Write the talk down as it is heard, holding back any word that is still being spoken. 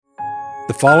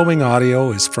The following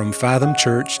audio is from Fathom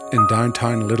Church in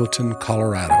downtown Littleton,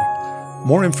 Colorado.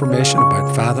 More information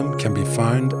about Fathom can be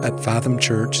found at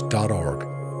fathomchurch.org.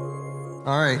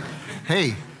 All right.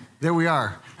 Hey, there we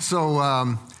are.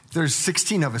 So there's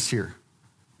 16 of us here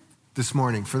this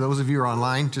morning. For those of you who are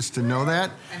online, just to know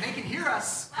that. And they can hear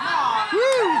us.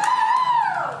 Woo!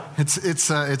 It's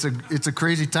a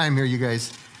crazy time here, you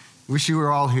guys. Wish you were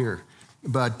all here.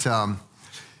 But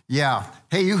yeah.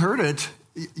 Hey, you heard it.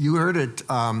 You heard it.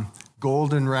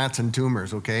 Golden rats and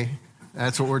tumors, okay?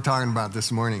 That's what we're talking about this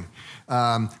morning.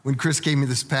 When Chris gave me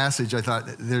this passage, I thought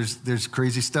there's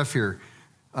crazy stuff here.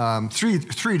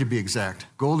 Three to be exact.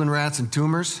 Golden rats and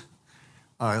tumors,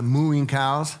 mooing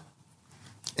cows,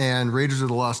 and Raiders of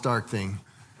the Lost Ark thing.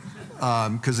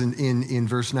 Because in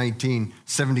verse 19,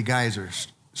 70 guys are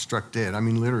struck dead. I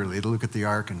mean, literally, they look at the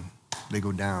ark and they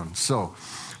go down. So,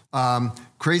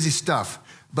 crazy stuff.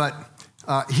 But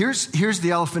here's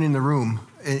the elephant in the room.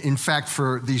 In fact,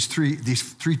 for these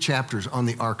three chapters on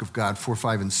the ark of God, 4,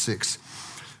 5, and 6,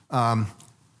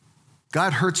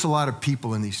 God hurts a lot of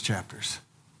people in these chapters.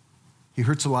 He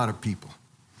hurts a lot of people.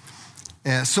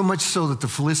 So much so that the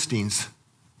Philistines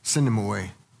send him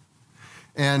away.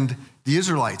 And the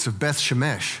Israelites of Beth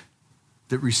Shemesh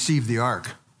that received the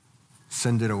ark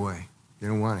send it away. They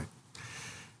don't want it.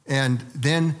 And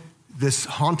then this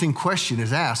haunting question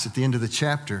is asked at the end of the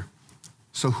chapter.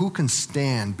 So who can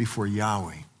stand before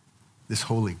Yahweh, this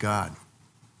holy God?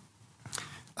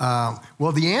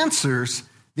 Well, the answer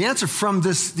from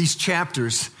these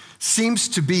chapters seems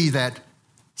to be that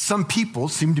some people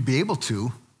seem to be able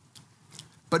to,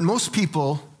 but most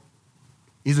people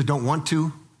either don't want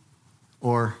to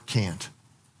or can't.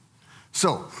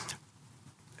 So,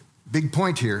 big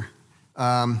point here.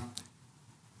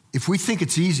 If we think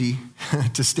it's easy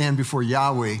to stand before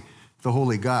Yahweh, the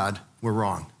holy God, we're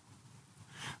wrong.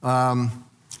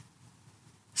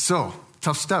 So,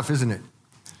 tough stuff, isn't it?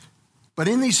 But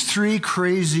in these three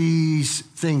crazy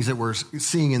things that we're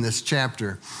seeing in this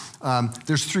chapter,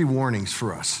 there's three warnings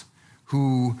for us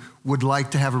who would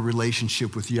like to have a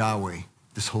relationship with Yahweh,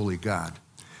 this holy God.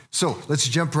 So let's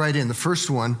jump right in. The first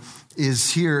one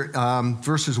is here,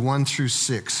 verses 1 through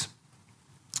 6.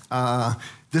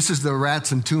 This is the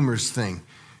rats and tumors thing.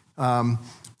 And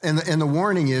the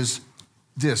warning is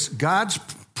this: God's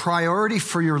priority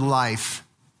for your life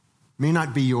may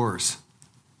not be yours.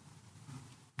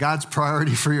 God's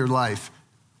priority for your life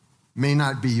may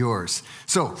not be yours.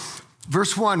 So,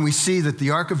 verse 1, we see that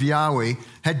the ark of Yahweh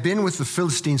had been with the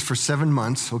Philistines for 7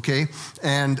 months, okay?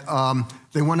 And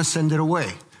they want to send it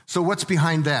away. So what's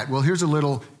behind that? Well, here's a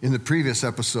little in the previous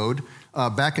episode,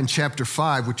 back in chapter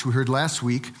 5, which we heard last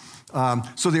week.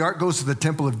 So the ark goes to the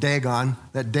temple of Dagon,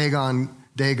 Dagon,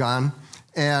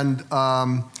 and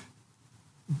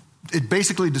it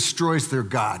basically destroys their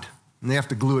god. And they have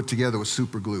to glue it together with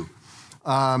super glue.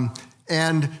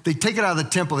 And they take it out of the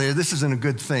temple there. This isn't a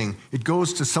good thing. It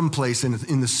goes to some place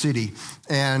in the city,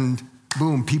 and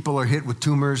boom, people are hit with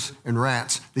tumors and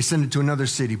rats. They send it to another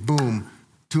city, boom,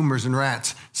 tumors and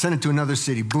rats. Send it to another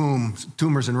city, boom,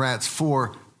 tumors and rats.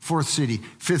 Fourth city,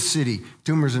 fifth city,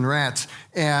 tumors and rats.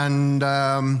 And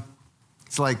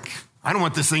it's like, I don't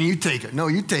want this thing, you take it. No,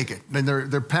 you take it. And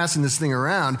they're passing this thing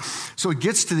around. So it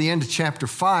gets to the end of chapter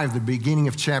 5, the beginning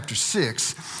of chapter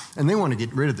 6, and they want to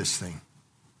get rid of this thing.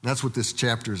 That's what this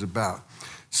chapter is about.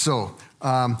 So,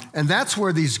 and that's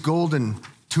where these golden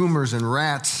tumors and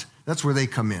rats, that's where they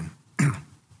come in.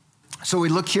 So we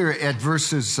look here at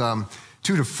verses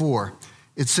 2 to 4.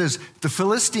 It says, the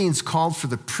Philistines called for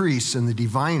the priests and the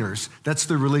diviners, that's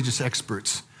the religious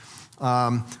experts.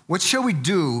 What shall we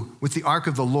do with the ark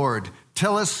of the Lord?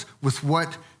 Tell us with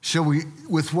what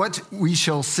we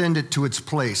shall send it to its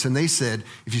place. And they said,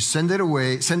 if you send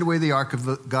away the ark of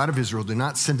the God of Israel, do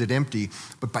not send it empty,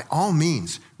 but by all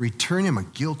means return him a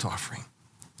guilt offering.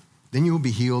 Then you will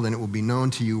be healed, and it will be known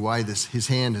to you why his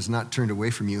hand has not turned away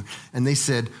from you. And they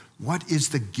said, what is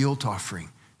the guilt offering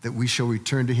that we shall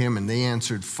return to him? And they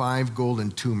answered, 5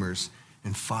 golden tumors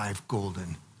and 5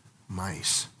 golden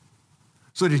mice.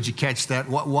 So did you catch that?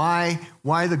 Why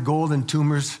the golden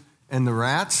tumors and the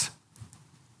rats?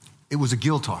 It was a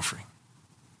guilt offering.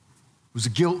 It was a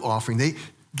guilt offering.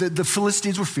 The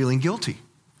Philistines were feeling guilty.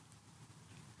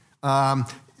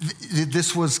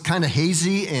 This was kind of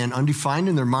hazy and undefined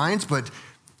in their minds, but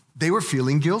they were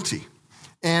feeling guilty.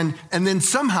 And then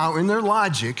somehow in their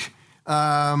logic,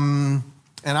 and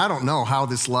I don't know how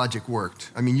this logic worked.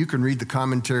 I mean, you can read the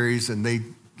commentaries and they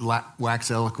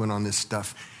wax eloquent on this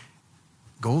stuff.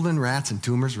 Golden rats and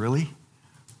tumors, really?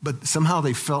 But somehow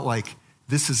they felt like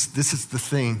this is the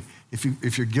thing.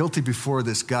 If you're guilty before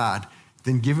this God,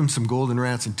 then give him some golden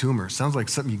rats and tumors. Sounds like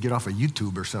something you get off of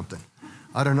YouTube or something.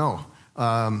 I don't know.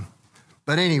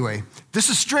 But anyway, this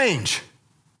is strange.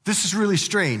 This is really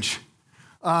strange.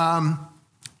 But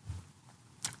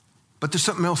there's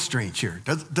something else strange here.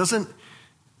 Doesn't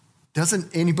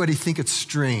anybody think it's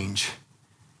strange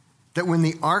that when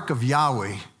the ark of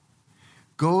Yahweh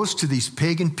goes to these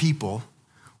pagan people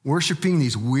worshiping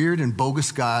these weird and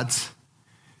bogus gods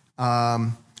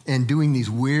and doing these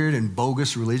weird and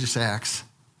bogus religious acts,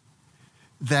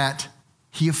 that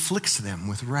he afflicts them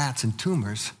with rats and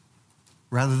tumors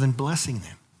rather than blessing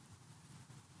them?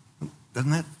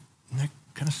 Isn't that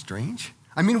kind of strange?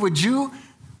 I mean, would you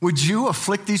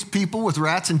afflict these people with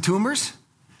rats and tumors?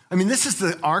 I mean, this is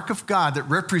the ark of God that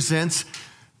represents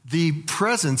the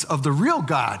presence of the real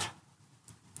God.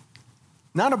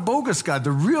 Not a bogus God,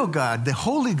 the real God, the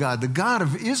holy God, the God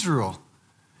of Israel.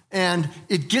 And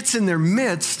it gets in their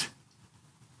midst,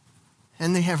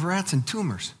 and they have rats and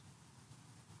tumors.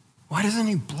 Why doesn't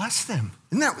he bless them?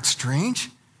 Isn't that what's strange?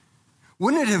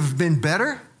 Wouldn't it have been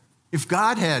better if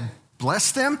God had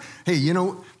blessed them? Hey,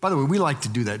 by the way, we like to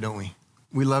do that, don't we?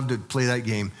 We love to play that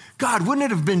game. God, wouldn't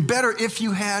it have been better if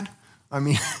you had? I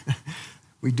mean,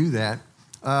 we do that.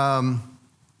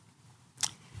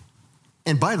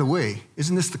 And by the way,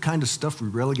 isn't this the kind of stuff we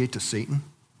relegate to Satan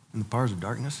and the powers of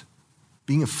darkness?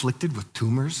 Being afflicted with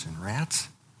tumors and rats?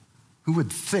 Who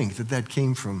would think that that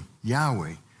came from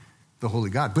Yahweh, the holy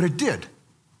God? But it did.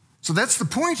 So that's the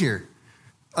point here.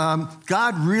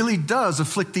 God really does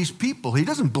afflict these people. He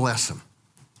doesn't bless them.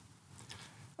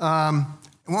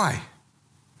 Why?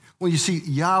 Well, you see,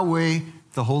 Yahweh,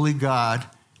 the holy God,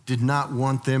 did not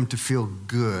want them to feel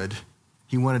good.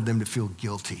 He wanted them to feel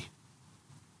guilty.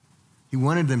 He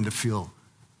wanted them to feel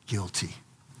guilty.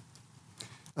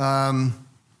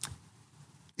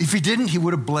 If he didn't, he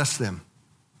would have blessed them.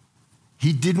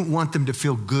 He didn't want them to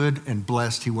feel good and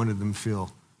blessed. He wanted them to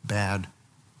feel bad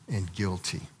and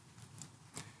guilty.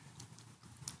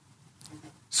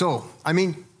 So, I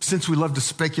mean, since we love to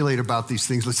speculate about these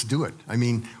things, let's do it. I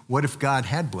mean, what if God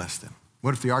had blessed them?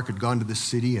 What if the ark had gone to this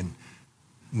city and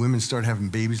women started having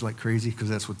babies like crazy? Because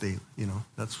that's what they,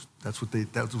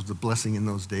 that was the blessing in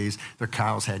those days. Their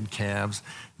cows had calves.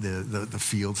 The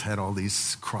fields had all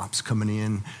these crops coming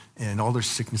in, and all their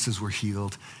sicknesses were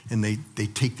healed. And they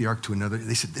take the ark to another.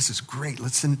 They said, this is great.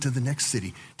 Let's send it to the next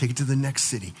city. Take it to the next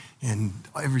city. And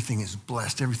everything is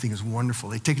blessed. Everything is wonderful.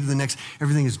 They take it to the next.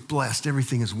 Everything is blessed.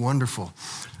 Everything is wonderful.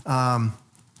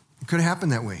 It could have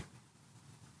happened that way.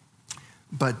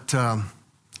 But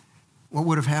what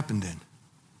would have happened then?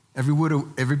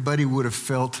 Everybody would have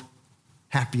felt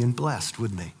happy and blessed,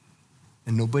 wouldn't they?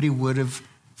 And nobody would have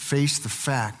faced the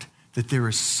fact that there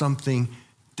is something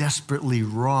desperately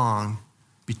wrong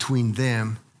between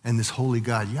them and this holy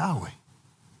God, Yahweh.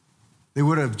 They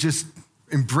would have just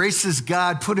embraced this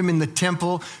God, put him in the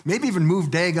temple, maybe even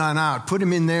moved Dagon out, put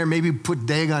him in there, maybe put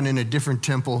Dagon in a different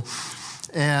temple,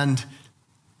 and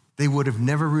they would have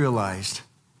never realized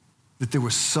that there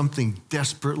was something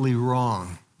desperately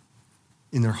wrong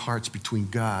in their hearts between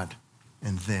God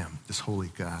and them, this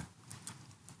holy God.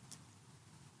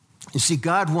 You see,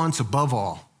 God wants above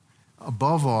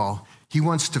all, he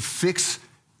wants to fix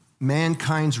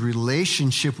mankind's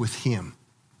relationship with him.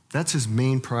 That's his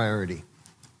main priority.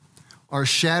 Our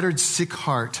shattered, sick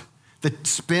heart that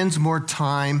spends more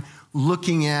time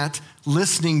looking at,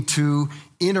 listening to,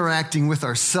 interacting with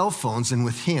our cell phones than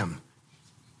with him.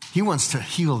 He wants to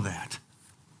heal that.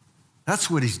 That's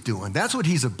what he's doing. That's what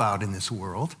he's about in this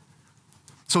world.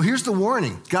 So here's the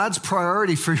warning. God's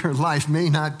priority for your life may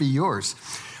not be yours.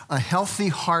 A healthy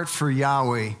heart for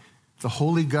Yahweh, the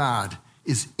holy God,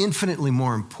 is infinitely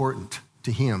more important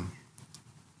to him,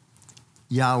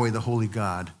 Yahweh, the holy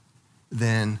God,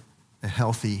 than a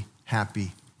healthy,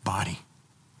 happy body.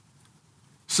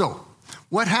 So,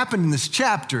 what happened in this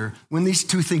chapter when these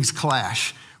two things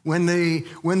clash? When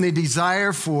they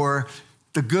desire for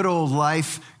the good old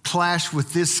life clash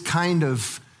with this kind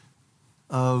of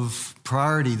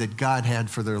priority that God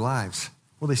had for their lives?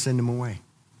 Well, they send him away.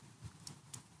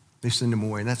 They send him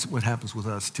away. And that's what happens with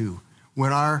us too.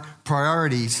 When our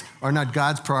priorities are not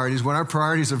God's priorities, when our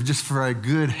priorities are just for a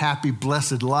good, happy,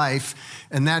 blessed life,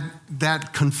 and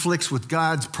that conflicts with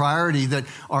God's priority that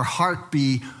our heart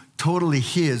be totally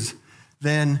his,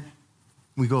 then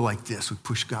we go like this. We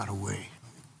push God away.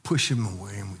 Push him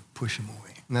away, and we push him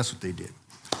away. And that's what they did.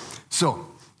 So,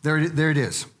 there it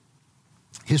is.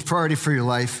 His priority for your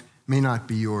life may not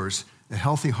be yours. A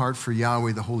healthy heart for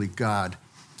Yahweh, the holy God,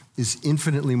 is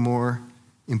infinitely more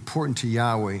important to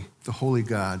Yahweh, the holy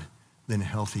God, than a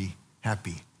healthy,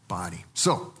 happy body.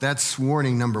 So, that's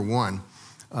warning number one.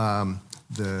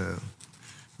 The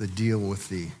the deal with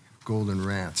the golden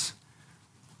rats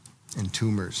and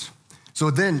tumors.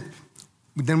 So then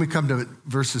we come to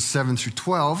verses 7 through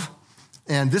 12,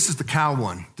 and this is the cow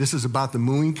one. This is about the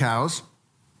mooing cows.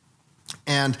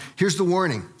 And here's the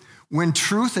warning. When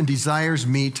truth and desires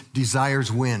meet,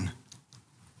 desires win.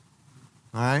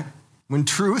 All right? When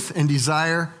truth and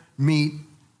desire meet,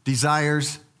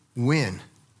 desires win.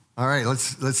 All right,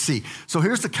 let's see. So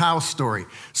here's the cow story.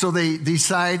 So they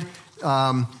decide,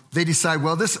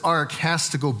 well, this ark has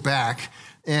to go back,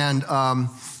 and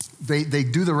they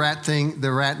do the rat thing,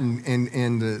 the rat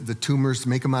and the tumors,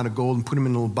 make them out of gold and put them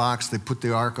in a little box. They put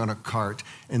the ark on a cart,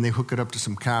 and they hook it up to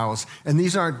some cows. And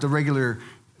these aren't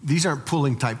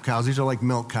pulling type cows. These are like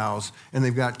milk cows, and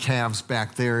they've got calves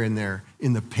back there in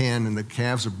the pen, and the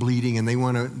calves are bleeding, and they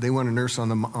want to nurse on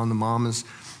the mamas,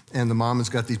 and the mama's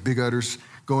got these big udders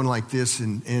going like this,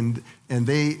 and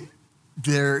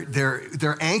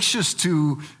they're anxious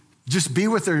to just be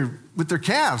with their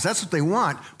calves. That's what they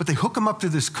want. But they hook them up to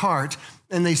this cart,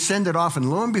 and they send it off, and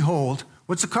lo and behold,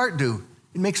 what's the cart do?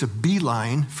 It makes a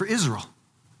beeline for Israel.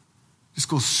 Just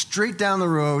goes straight down the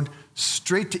road,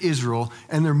 straight to Israel,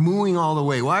 and they're mooing all the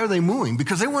way. Why are they mooing?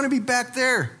 Because they want to be back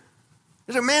there.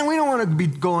 They say, man, we don't want to be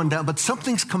going down, but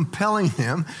something's compelling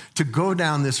them to go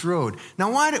down this road.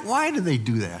 Now, why did they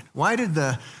do that? Why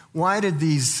did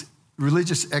these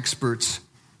religious experts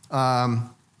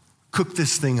cook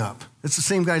this thing up? It's the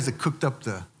same guys that cooked up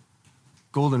the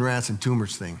golden rats and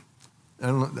tumors thing. I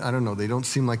don't know. They don't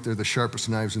seem like they're the sharpest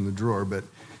knives in the drawer, but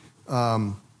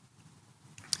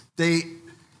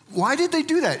why did they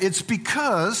do that? It's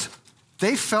because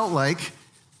they felt like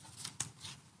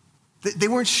they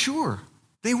weren't sure.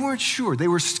 They weren't sure. They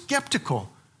were skeptical.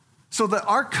 So the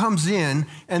ark comes in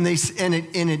and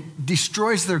it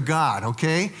destroys their God,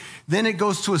 okay? Then it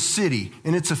goes to a city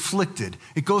and it's afflicted.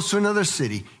 It goes to another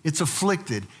city, it's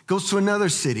afflicted. It goes to another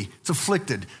city, it's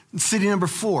afflicted. City number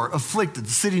 4, afflicted.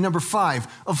 City number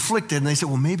 5, afflicted. And they say,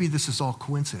 well, maybe this is all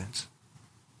coincidence.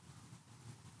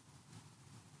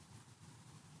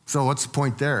 So what's the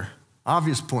point there?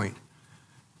 Obvious point.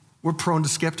 We're prone to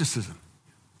skepticism.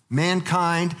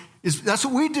 Mankind that's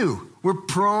what we do. We're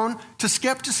prone to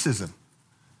skepticism.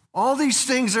 All these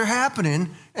things are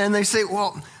happening, and they say,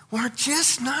 well, we're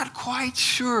just not quite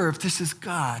sure if this is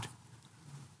God.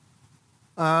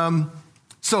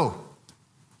 So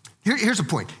here's a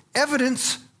point.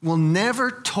 Evidence will never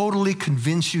totally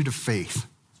convince you to faith.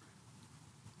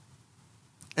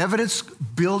 Evidence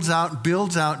builds out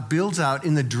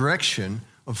in the direction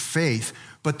of faith,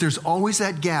 but there's always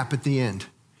that gap at the end.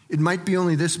 It might be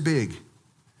only this big.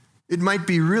 It might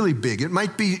be really big. It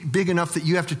might be big enough that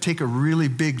you have to take a really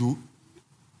big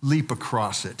leap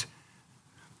across it.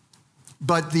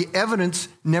 But the evidence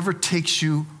never takes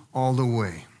you all the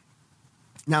way.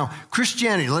 Now,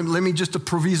 Christianity, let me just a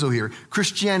proviso here.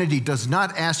 Christianity does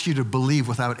not ask you to believe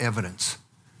without evidence.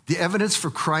 The evidence for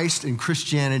Christ and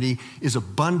Christianity is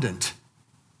abundant.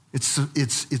 It's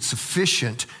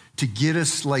sufficient to get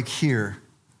us like here.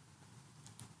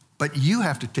 But you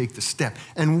have to take the step.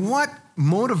 And what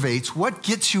motivates, what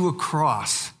gets you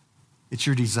across? It's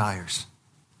your desires.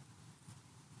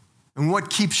 And what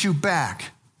keeps you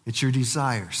back? It's your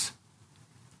desires.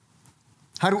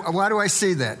 Why do I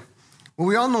say that? Well,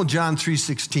 we all know John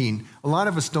 3:16. A lot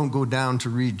of us don't go down to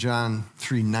read John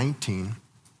 3:19.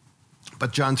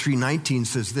 But John 3:19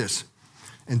 says this,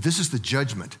 and this is the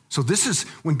judgment. So this is,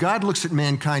 when God looks at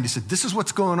mankind, he said, this is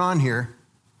what's going on here.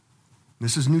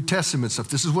 This is New Testament stuff.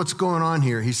 This is what's going on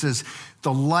here. He says,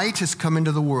 the light has come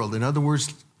into the world. In other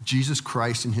words, Jesus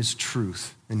Christ and his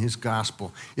truth and his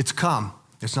gospel. It's come.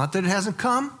 It's not that it hasn't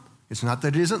come. It's not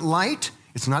that it isn't light.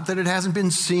 It's not that it hasn't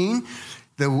been seen.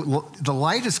 The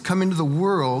light has come into the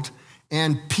world,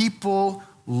 and people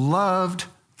loved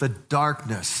the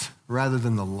darkness rather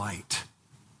than the light.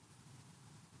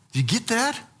 Do you get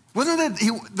that? Wasn't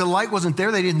that the light wasn't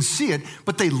there? They didn't see it,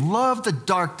 but they loved the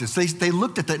darkness. They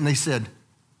looked at that and they said,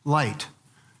 light,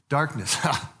 darkness.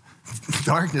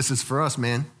 Darkness is for us,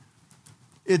 man.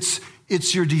 It's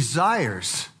your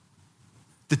desires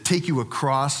that take you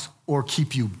across or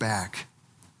keep you back.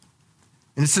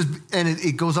 And it says, and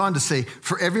it goes on to say,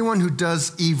 for everyone who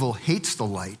does evil hates the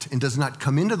light and does not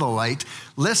come into the light,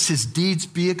 lest his deeds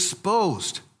be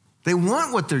exposed. They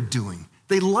want what they're doing.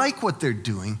 They like what they're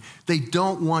doing. They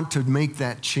don't want to make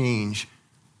that change.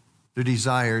 Their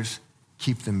desires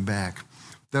keep them back.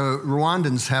 The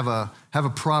Rwandans have a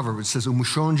proverb. It says,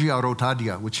 umushonji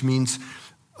arotadia, which means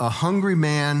a hungry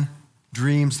man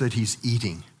dreams that he's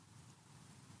eating.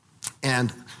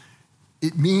 And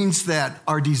it means that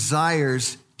our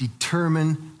desires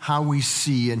determine how we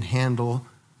see and handle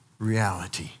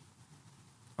reality.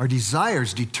 Our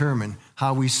desires determine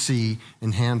how we see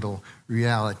and handle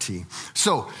reality.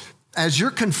 So, as you're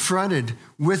confronted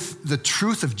with the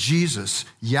truth of Jesus,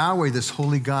 Yahweh, this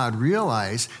holy God,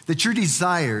 realize that your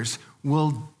desires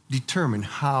will determine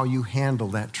how you handle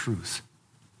that truth,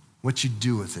 what you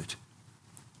do with it.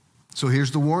 So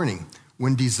here's the warning.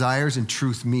 When desires and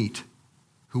truth meet,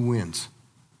 who wins?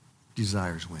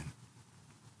 Desires win.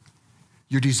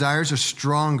 Your desires are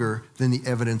stronger than the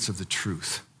evidence of the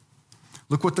truth.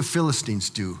 Look what the Philistines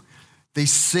do. They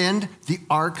send the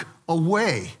ark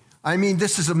away. I mean,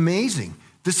 this is amazing.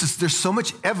 There's so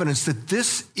much evidence that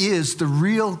this is the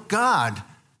real God.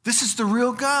 This is the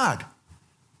real God.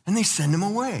 And they send him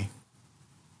away.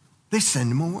 They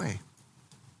send him away.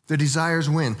 Their desires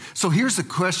win. So here's the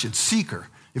question, seeker.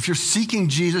 If you're seeking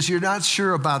Jesus, you're not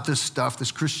sure about this stuff,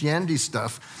 this Christianity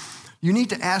stuff, you need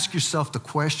to ask yourself the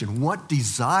question, what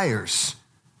desires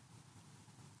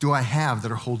do I have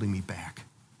that are holding me back?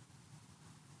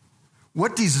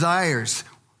 What desires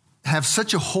have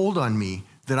such a hold on me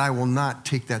that I will not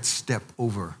take that step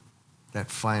over that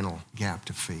final gap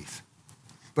to faith?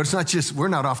 But it's not just, we're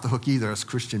not off the hook either as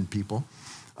Christian people.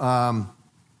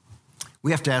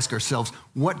 We have to ask ourselves,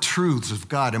 what truths of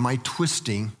God am I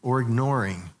twisting or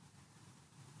ignoring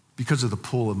because of the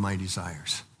pull of my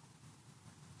desires?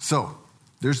 So,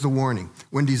 there's the warning.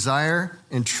 When desire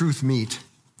and truth meet,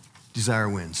 desire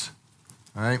wins.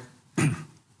 All right?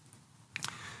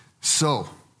 So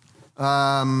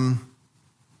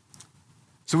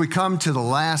we come to the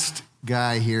last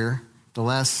guy here, the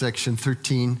last section,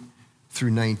 13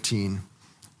 through 19.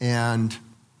 And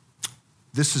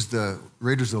this is the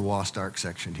Raiders of the Lost Ark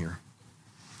section here.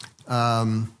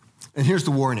 And here's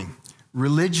the warning.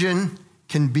 Religion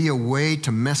can be a way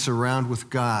to mess around with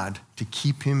God to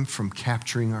keep him from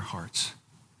capturing our hearts.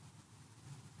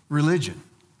 Religion,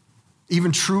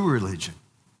 even true religion,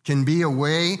 can be a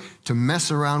way to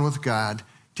mess around with God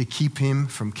to keep him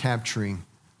from capturing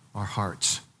our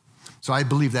hearts. So I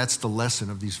believe that's the lesson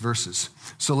of these verses.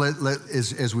 So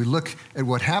as we look at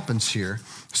what happens here,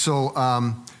 so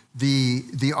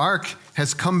the ark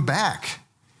has come back.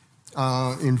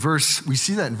 We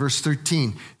see that in verse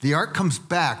 13. The ark comes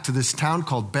back to this town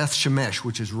called Beth Shemesh,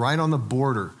 which is right on the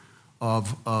border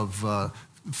of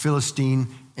Philistine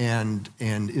and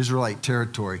Israelite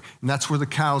territory. And that's where the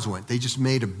cows went. They just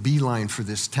made a beeline for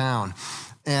this town.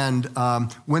 And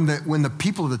when the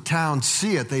people of the town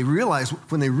see it,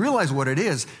 when they realize what it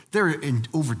is, they're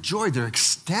overjoyed, they're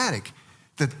ecstatic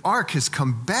that the ark has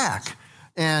come back.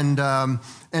 And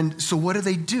so what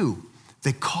do?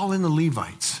 They call in the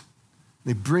Levites.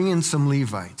 They bring in some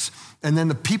Levites. And then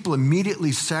the people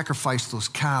immediately sacrifice those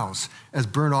cows as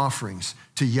burnt offerings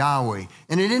to Yahweh.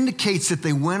 And it indicates that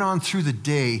they went on through the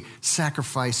day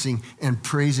sacrificing and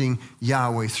praising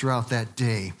Yahweh throughout that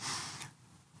day.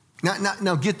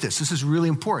 Now get this. This is really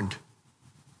important.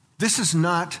 This is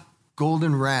not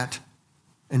golden rat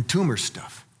and tumor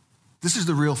stuff. This is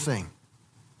the real thing.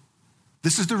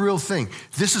 This is the real thing.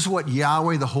 This is what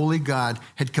Yahweh, the holy God,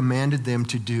 had commanded them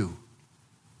to do.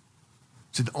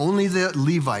 Said only the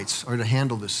Levites are to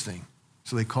handle this thing.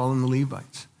 So they call in the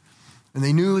Levites. And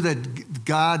they knew that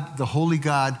God, the holy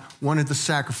God, wanted the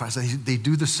sacrifice. They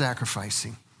do the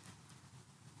sacrificing.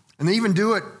 And they even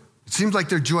do it. It seems like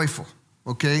they're joyful,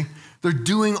 okay? They're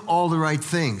doing all the right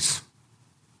things.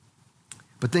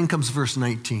 But then comes verse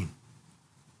 19.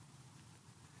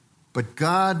 But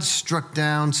God struck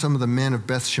down some of the men of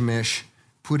Beth Shemesh,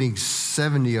 putting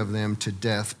 70 of them to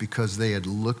death because they had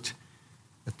looked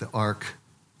at the ark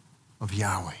of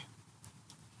Yahweh.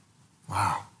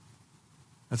 Wow.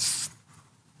 That's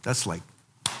like...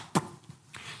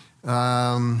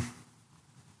 So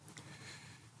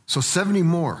 70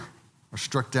 more are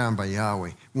struck down by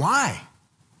Yahweh. Why?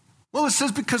 Well, it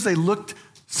says because they looked,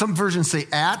 some versions say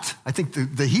at. I think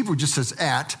the Hebrew just says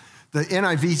at. The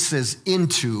NIV says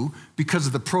into because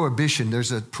of the prohibition.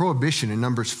 There's a prohibition in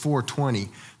Numbers 4:20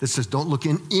 that says don't look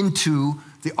into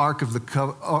the Ark of the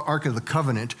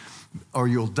Covenant or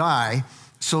you'll die.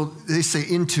 So they say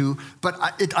into, but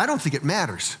I don't think it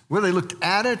matters. Whether they looked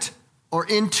at it or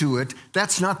into it,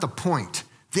 that's not the point.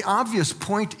 The obvious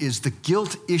point is the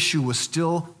guilt issue was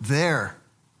still there.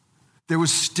 There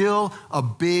was still a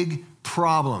big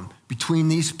problem between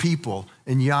these people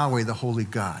and Yahweh, the holy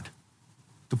God.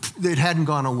 It hadn't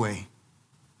gone away.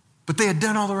 But they had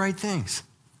done all the right things.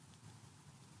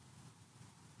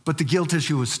 But the guilt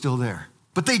issue was still there.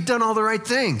 But they'd done all the right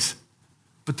things.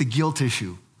 But the guilt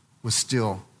issue was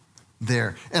still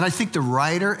there. And I think the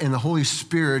writer and the Holy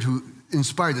Spirit who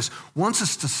inspired this wants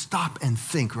us to stop and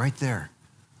think right there.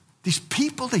 These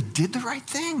people, they did the right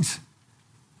things.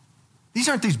 These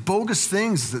aren't these bogus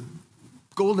things that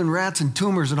golden rats and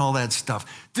tumors and all that stuff.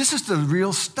 This is the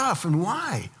real stuff. And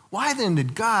why? Why then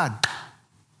did God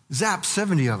zap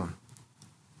 70 of them?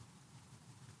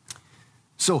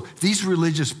 So these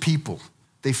religious people,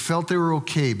 they felt they were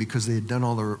okay because they had done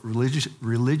all the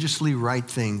religiously right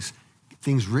things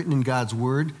written in God's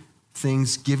word,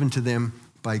 things given to them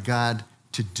by God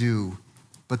to do.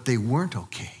 But they weren't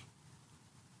okay.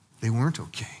 They weren't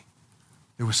okay.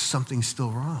 There was something still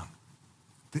wrong.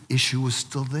 The issue was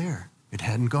still there. It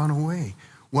hadn't gone away.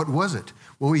 What was it?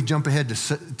 Well, we jump ahead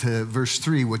to verse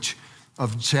 3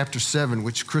 of chapter 7,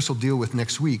 which Chris will deal with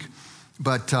next week.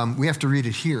 But we have to read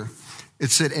it here.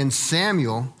 It said, "And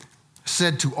Samuel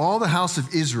said to all the house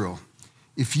of Israel,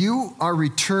 if you are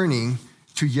returning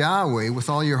to Yahweh with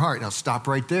all your heart." Now stop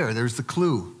right there. There's the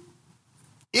clue.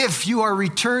 If you are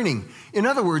returning. In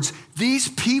other words, these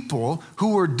people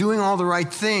who were doing all the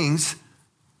right things,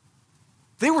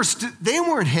 they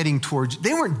weren't heading towards,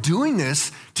 they weren't doing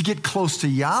this to get close to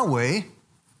Yahweh.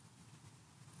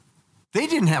 They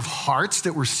didn't have hearts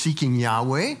that were seeking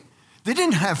Yahweh. They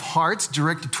didn't have hearts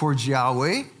directed towards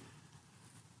Yahweh.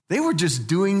 They were just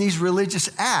doing these religious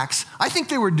acts. I think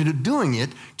they were doing it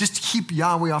just to keep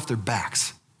Yahweh off their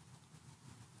backs.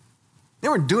 They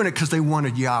weren't doing it because they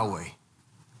wanted Yahweh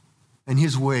and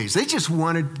his ways. They just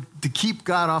wanted to keep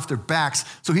God off their backs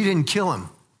so he didn't kill them.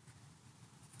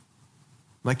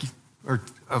 Or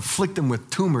afflict them with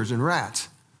tumors and rats,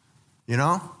 you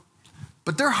know?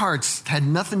 But their hearts had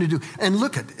nothing to do. And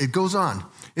look, it goes on.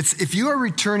 It's, if you are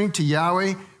returning to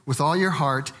Yahweh with all your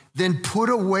heart, then put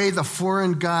away the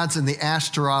foreign gods and the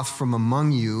Ashtaroth from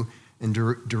among you and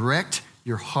direct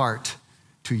your heart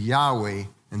to Yahweh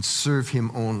and serve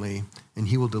him only, and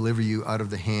he will deliver you out of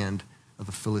the hand of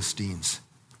the Philistines.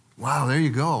 Wow, there you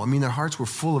go. I mean, their hearts were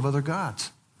full of other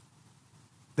gods.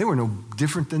 They were no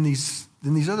different than these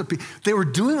other people. They were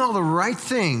doing all the right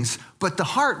things, but the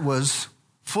heart was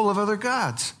full of other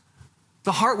gods.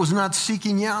 The heart was not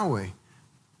seeking Yahweh.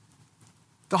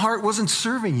 The heart wasn't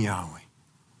serving Yahweh.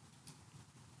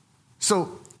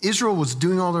 So Israel was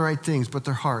doing all the right things, but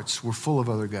their hearts were full of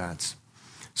other gods.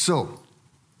 So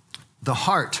the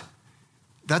heart,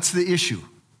 that's the issue.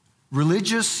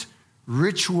 Religious,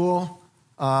 ritual,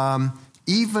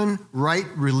 even right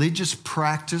religious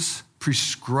practice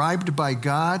prescribed by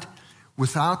God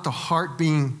without the heart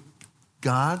being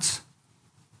God's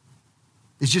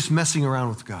is just messing around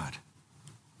with God.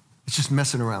 It's just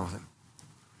messing around with him.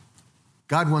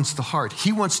 God wants the heart.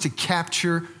 He wants to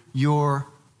capture your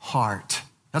heart.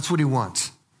 That's what he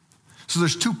wants. So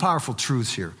there's two powerful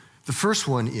truths here. The first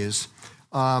one is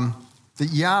that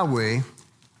Yahweh,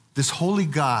 this holy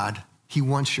God, he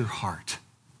wants your heart.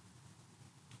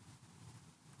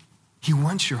 He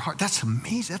wants your heart. That's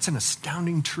amazing. That's an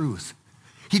astounding truth.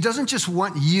 He doesn't just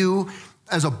want you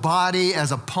as a body,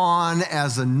 as a pawn,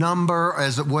 as a number,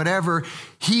 as whatever.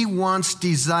 He wants,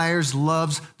 desires,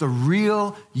 loves the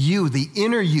real you, the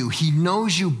inner you. He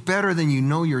knows you better than you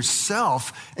know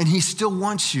yourself, and he still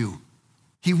wants you.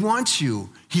 He wants you.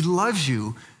 He loves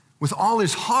you with all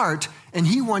his heart, and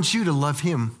he wants you to love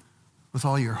him with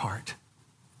all your heart.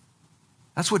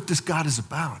 That's what this God is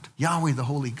about, Yahweh, the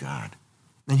holy God.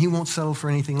 And he won't settle for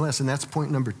anything less, and that's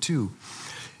point number 2.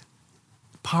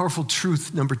 Powerful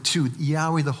truth number 2,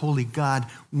 Yahweh, the holy God,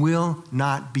 will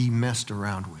not be messed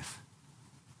around with.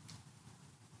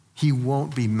 He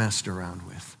won't be messed around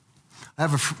with. I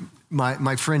have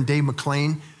my friend Dave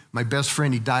McLean, my best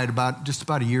friend. He died just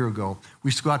about a year ago. We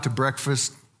used to go out to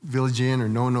breakfast, Village Inn or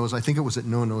No-No's. I think it was at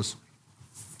No-No's.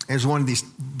 It was one of these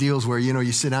deals where,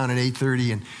 you sit down at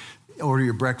 8:30 and order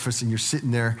your breakfast, and you're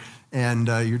sitting there and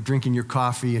you're drinking your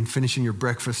coffee and finishing your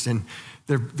breakfast, and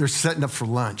they're setting up for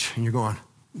lunch, and you're going,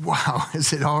 wow,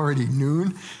 is it already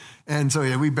noon? And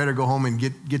so we better go home and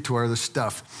get to our other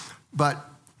stuff. But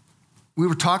we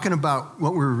were talking about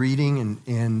what we were reading,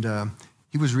 and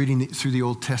he was reading through the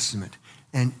Old Testament.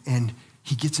 And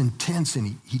he gets intense,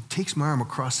 and he takes my arm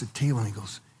across the table, and he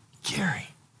goes, Gary,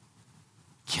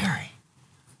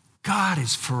 God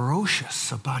is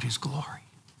ferocious about his glory.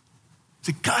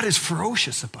 He said, God is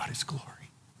ferocious about his glory.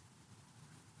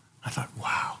 I thought,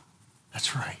 wow,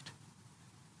 that's right.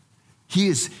 He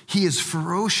is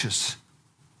ferocious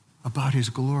about his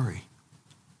glory.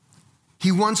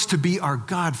 He wants to be our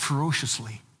God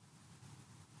ferociously.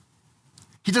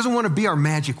 He doesn't want to be our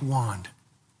magic wand.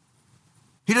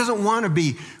 He doesn't want to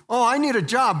be, I need a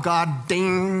job, God,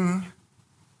 ding.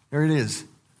 There it is.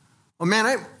 Oh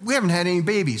man, we haven't had any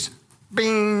babies.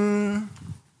 Bing.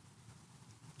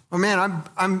 Oh man,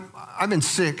 I've been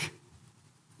sick.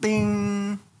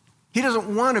 Bing. He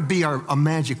doesn't want to be a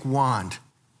magic wand.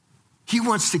 He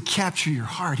wants to capture your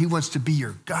heart. He wants to be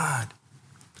your God.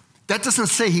 That doesn't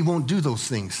say he won't do those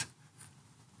things,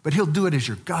 but he'll do it as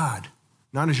your God,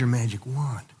 not as your magic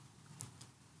wand.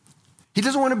 He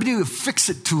doesn't want to be a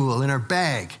fix-it tool in our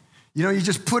bag. You know, you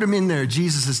just put him in there.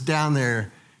 Jesus is down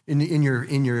there in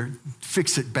your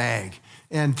fix-it bag,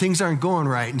 and things aren't going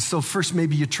right. And so first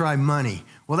maybe you try money.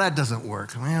 Well, that doesn't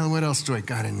work. Well, what else do I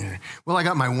got in there? Well, I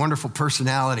got my wonderful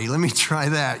personality. Let me try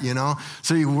that, you know?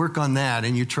 So you work on that,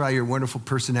 and you try your wonderful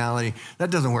personality. That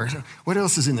doesn't work. What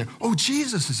else is in there? Oh,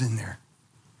 Jesus is in there.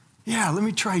 Yeah, let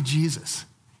me try Jesus.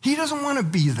 He doesn't want to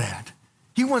be that.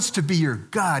 He wants to be your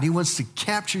God. He wants to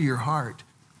capture your heart.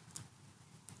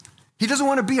 He doesn't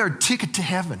want to be our ticket to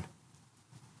heaven.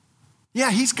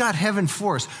 Yeah, he's got heaven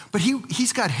for us, but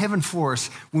he's got heaven for us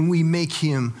when we make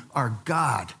him our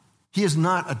God. He is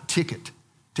not a ticket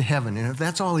to heaven. And if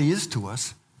that's all he is to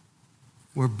us,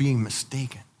 we're being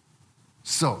mistaken.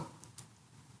 So,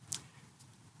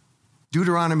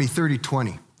 Deuteronomy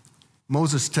 30:20,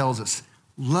 Moses tells us,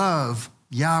 love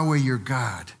Yahweh your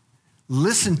God.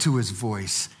 Listen to his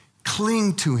voice.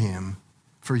 Cling to him,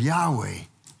 for Yahweh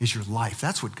is your life.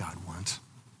 That's what God wants.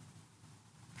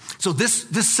 So this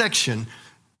section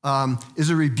is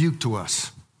a rebuke to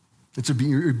us. It's a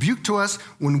rebuke to us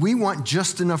when we want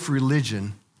just enough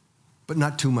religion, but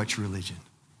not too much religion.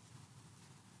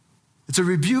 It's a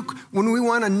rebuke when we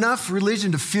want enough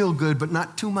religion to feel good, but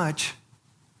not too much.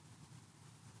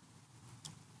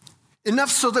 Enough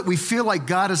so that we feel like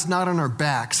God is not on our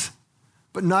backs,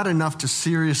 but not enough to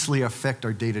seriously affect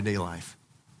our day-to-day life.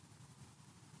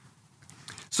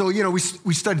 So, you know,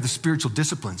 we study the spiritual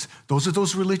disciplines. Those are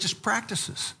those religious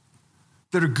practices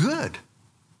that are good.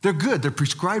 They're good. They're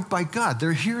prescribed by God.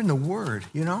 They're here in the Word,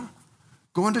 you know?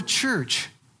 Going to church.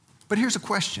 But here's a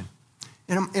question.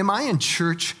 Am I in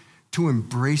church to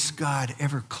embrace God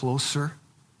ever closer,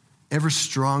 ever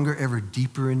stronger, ever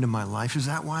deeper into my life? Is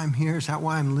that why I'm here? Is that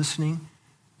why I'm listening?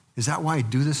 Is that why I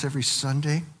do this every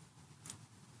Sunday?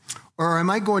 Or am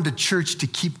I going to church to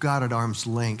keep God at arm's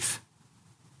length?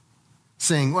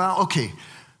 Saying, well, okay,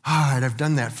 all right, I've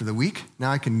done that for the week.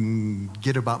 Now I can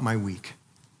get about my week.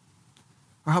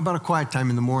 Or how about a quiet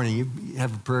time in the morning? You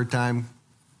have a prayer time,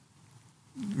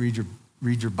 read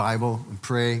your Bible and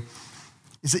pray.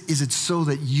 Is it so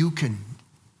that you can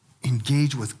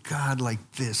engage with God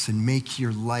like this and make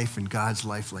your life and God's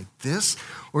life like this?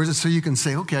 Or is it so you can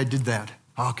say, okay, I did that.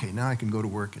 Okay, now I can go to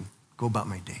work and go about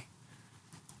my day.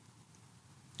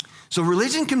 So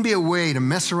religion can be a way to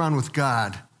mess around with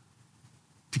God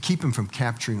to keep him from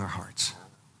capturing our hearts.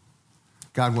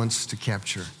 God wants to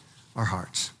capture our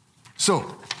hearts.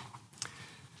 So,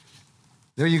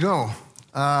 there you go.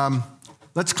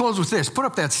 Let's close with this. Put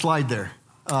up that slide there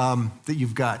that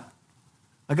you've got.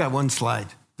 I got one slide.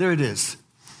 There it is.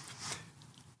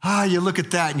 You look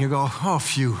at that and you go, oh,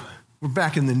 phew, we're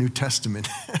back in the New Testament.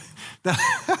 that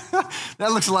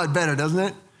looks a lot better, doesn't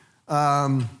it?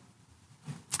 Than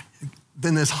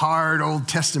this hard Old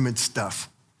Testament stuff.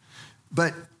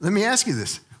 But let me ask you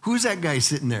this. Who's that guy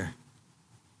sitting there?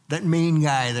 That main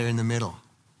guy there in the middle.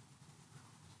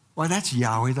 Why, that's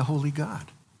Yahweh, the Holy God.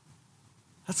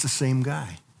 That's the same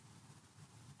guy.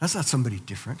 That's not somebody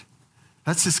different.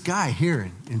 That's this guy here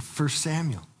in 1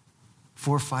 Samuel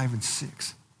 4, 5, and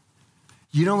 6.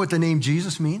 You know what the name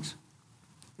Jesus means?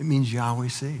 It means Yahweh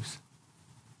saves.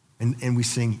 And we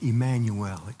sing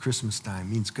Emmanuel at Christmas time,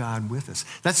 means God with us.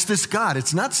 That's this God.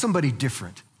 It's not somebody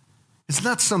different. It's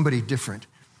not somebody different.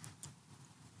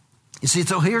 You see,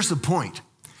 so here's the point.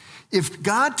 If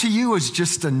God to you is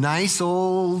just a nice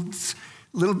old,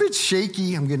 little bit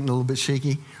shaky, I'm getting a little bit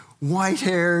shaky,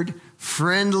 white-haired,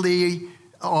 friendly,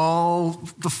 all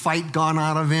the fight gone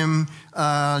out of him,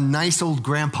 nice old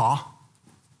grandpa,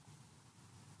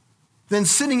 then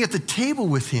sitting at the table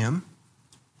with him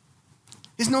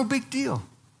is no big deal.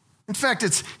 In fact,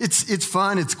 it's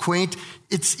fun, it's quaint,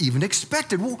 it's even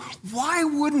expected. Well, why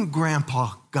wouldn't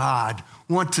Grandpa God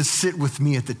want to sit with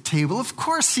me at the table? Of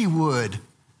course he would.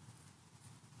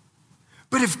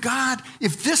 But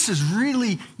if this is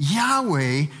really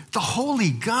Yahweh, the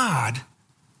holy God,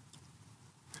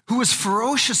 who is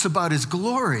ferocious about his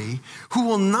glory, who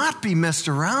will not be messed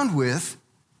around with,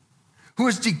 who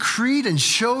has decreed and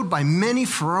showed by many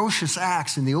ferocious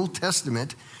acts in the Old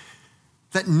Testament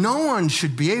that no one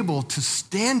should be able to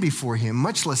stand before him,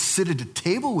 much less sit at a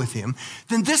table with him,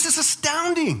 then this is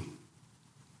astounding.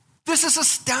 This is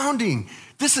astounding.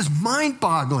 This is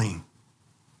mind-boggling.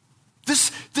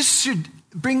 This should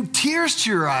bring tears to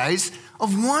your eyes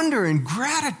of wonder and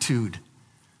gratitude.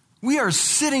 We are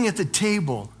sitting at the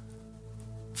table,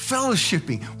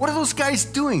 fellowshipping. What are those guys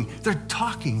doing? They're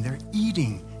talking, they're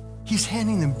eating. He's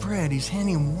handing them bread, he's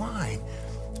handing them wine.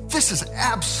 this is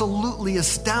absolutely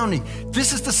astounding.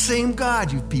 This is the same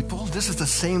God, you people. This is the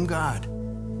same God.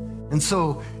 And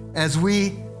so as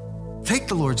we take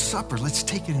the Lord's Supper, let's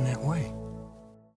take it in that way.